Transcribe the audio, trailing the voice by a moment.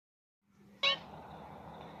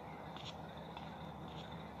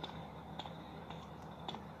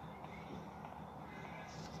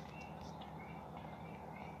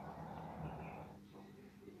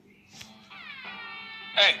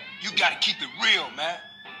Hey, you gotta keep it real, man.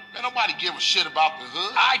 Man, nobody give a shit about the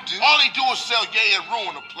hood. I do. All they do is sell gay and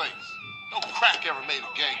ruin the place. No crack ever made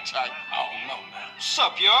a gang type. I don't know, man. What's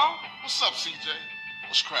up, y'all? What's up, CJ?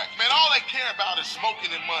 What's cracking? Man, all they care about is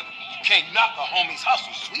smoking and money. You can't knock a homie's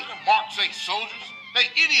hustle, sweet. Even marks ain't soldiers. They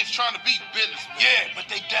idiots trying to be businessmen. Yeah, but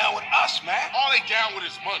they down with us, man. All they down with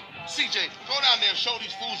is money. CJ, go down there and show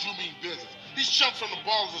these fools you mean business. These chumps from the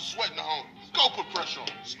ballers are sweating the homies. Go put pressure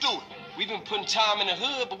on them. Let's do it. We've been putting time in the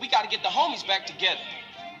hood, but we got to get the homies back together.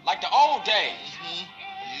 Like the old days.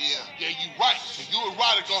 Yeah, you right. So you and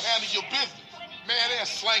Ryder gonna handle your business. Man, they're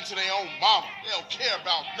slang to their own mama. They don't care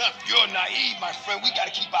about nothing. You're naive, my friend. We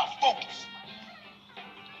gotta keep our focus.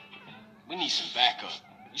 We need some backup.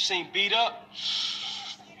 You seen Beat Up?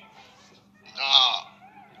 Nah.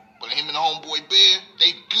 But him and the homeboy Bear,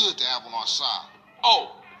 they good to have on our side.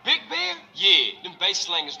 Oh, Big Bear? Yeah, them bass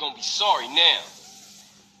slangers gonna be sorry now.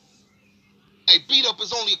 Hey, Beat Up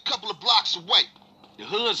is only a couple of blocks away. The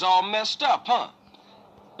hood's all messed up, huh?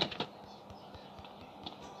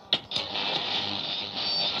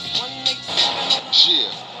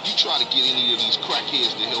 Yeah, you try to get any of these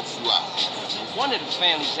crackheads to help you out. One of the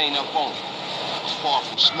families ain't up on it. Apart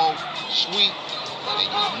from Smoke, Sweet, and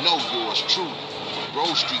you know yours truly.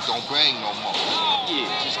 Grove Street don't bang no more.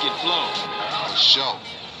 Yeah, just get blown. For sure.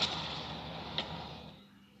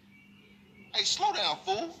 Hey, slow down,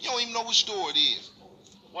 fool. You don't even know which store it is.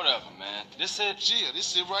 Whatever, man. This it? Yeah,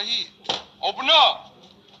 this it right here. Open up!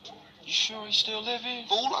 You sure he still live here?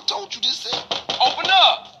 Fool, I told you this it. Open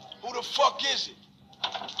up! Who the fuck is it?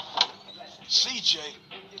 CJ,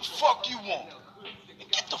 the fuck you want?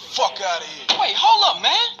 Get the fuck out of here. Wait, hold up,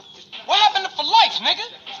 man. What happened to for life, nigga?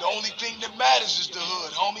 The only thing that matters is the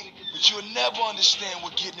hood, homie. But you'll never understand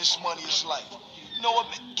what getting this money is like. You know what,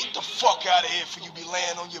 man? Get the fuck out of here before you be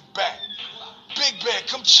laying on your back. Big Bear,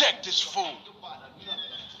 come check this fool.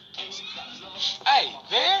 Hey,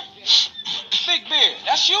 Bear? Big Bear,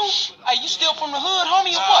 that's you? Hey, you still from the hood,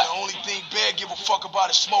 homie, or Nah, what? the only thing Bear give a fuck about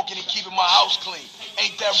is smoking and keeping my house clean.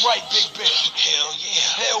 Ain't that right, Big Bear? Hell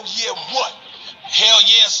yeah. Hell yeah, what? Hell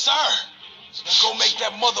yeah, sir. Now go make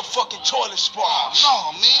that motherfucking toilet spark.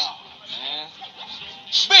 Oh, no, man. Man.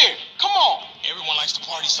 Bear, come on. Everyone likes to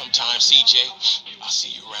party sometimes, CJ. I'll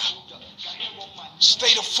see you around.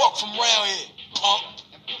 Stay the fuck from around here, punk.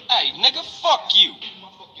 Hey, nigga, fuck you.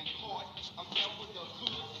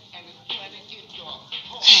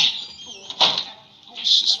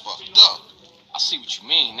 This is fucked up. I see what you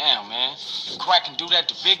mean now, man. If Crack can do that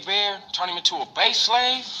to Big Bear, turn him into a base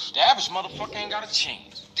slave, the average motherfucker ain't got a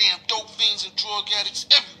chance. Damn dope fiends and drug addicts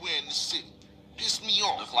everywhere in the city. Piss me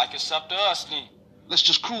off. Look like it's up to us then. Let's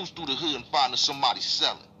just cruise through the hood and find us somebody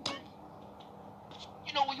selling.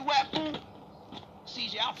 You know where you at, fool?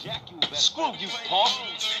 CJ, I'll jack you a better. Screw you, punk.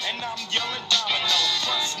 And I'm yelling domino.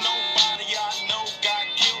 Trust nobody I know got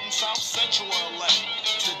killed in South Central LA.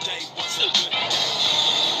 Today was a good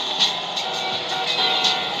day.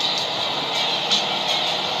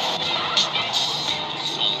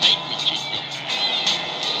 Don't make me keep you.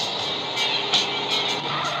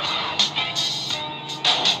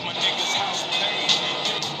 My nigga's house paid.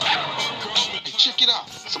 Hey, check it out.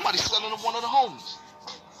 Somebody's selling to one of the homies.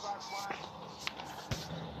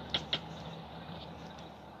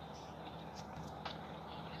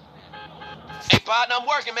 Hey, partner, I'm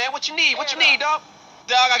working, man. What you need? What you need, dog?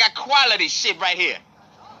 Dog, I got quality shit right here.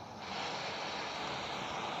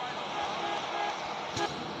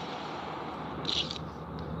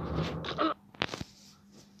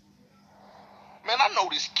 Man, I know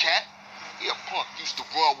this cat. He a punk used to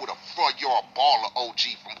run with a front yard baller OG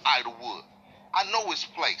from Idlewood. I know his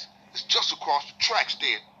place. It's just across the tracks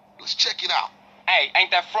there. Let's check it out. Hey,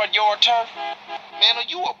 ain't that front yard turf? Man, are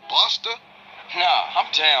you a buster? Nah,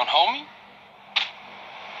 I'm down, homie.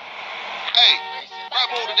 Hey, grab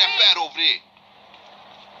hold of that bat over there.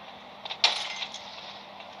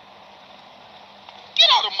 Get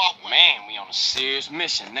out of my way. Man, we on a serious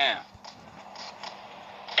mission now.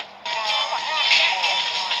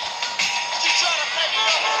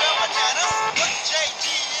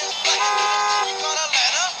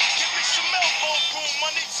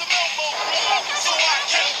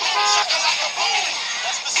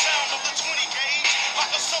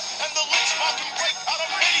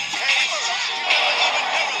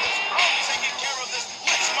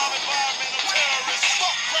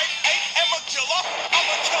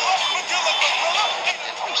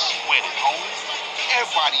 Don't sweat it, homie.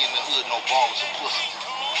 Everybody in the hood know ballers are pussy.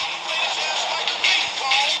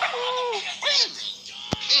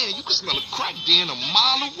 Man, you can smell a crack den a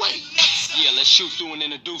mile away. Yeah, let's shoot through and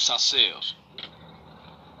introduce ourselves.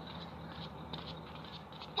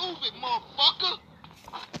 Move it, motherfucker.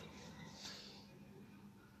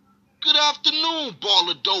 afternoon,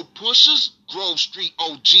 baller dope pushers. Grove Street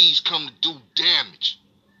OGs come to do damage.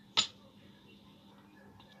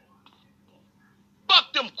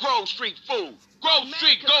 Fuck them Grove Street fools. Grove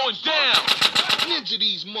Street going down. Ninja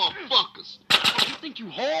these motherfuckers. You think you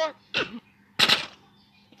hard?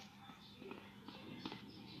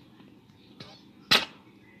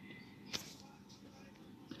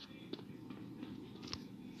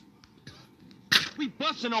 We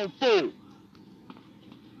bustin' on fool.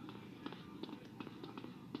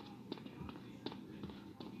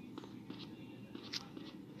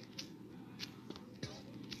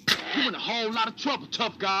 You in a whole lot of trouble,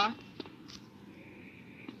 tough guy.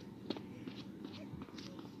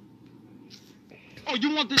 Oh,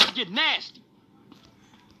 you want this to get nasty?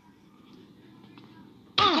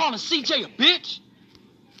 You calling CJ a bitch?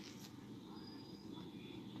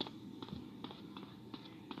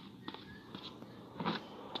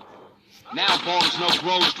 Now, ballers know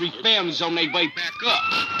Grove Street families on their way back up.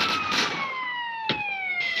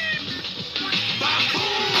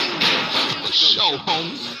 For sure,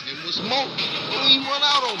 homie. And what's more, you don't even run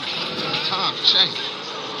out on me. Time change.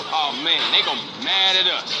 Oh, man, they gonna be mad at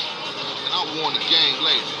us. And I'll warn the gang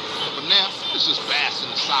later. For now, let's just bask in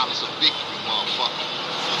the silence of victory, motherfucker.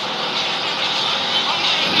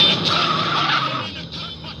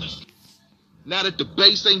 Now that the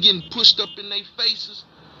bass ain't getting pushed up in their faces,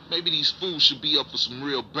 maybe these fools should be up for some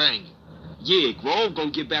real banging. Yeah, Grove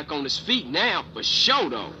gonna get back on his feet now, for sure,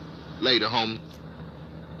 though. Later, homie.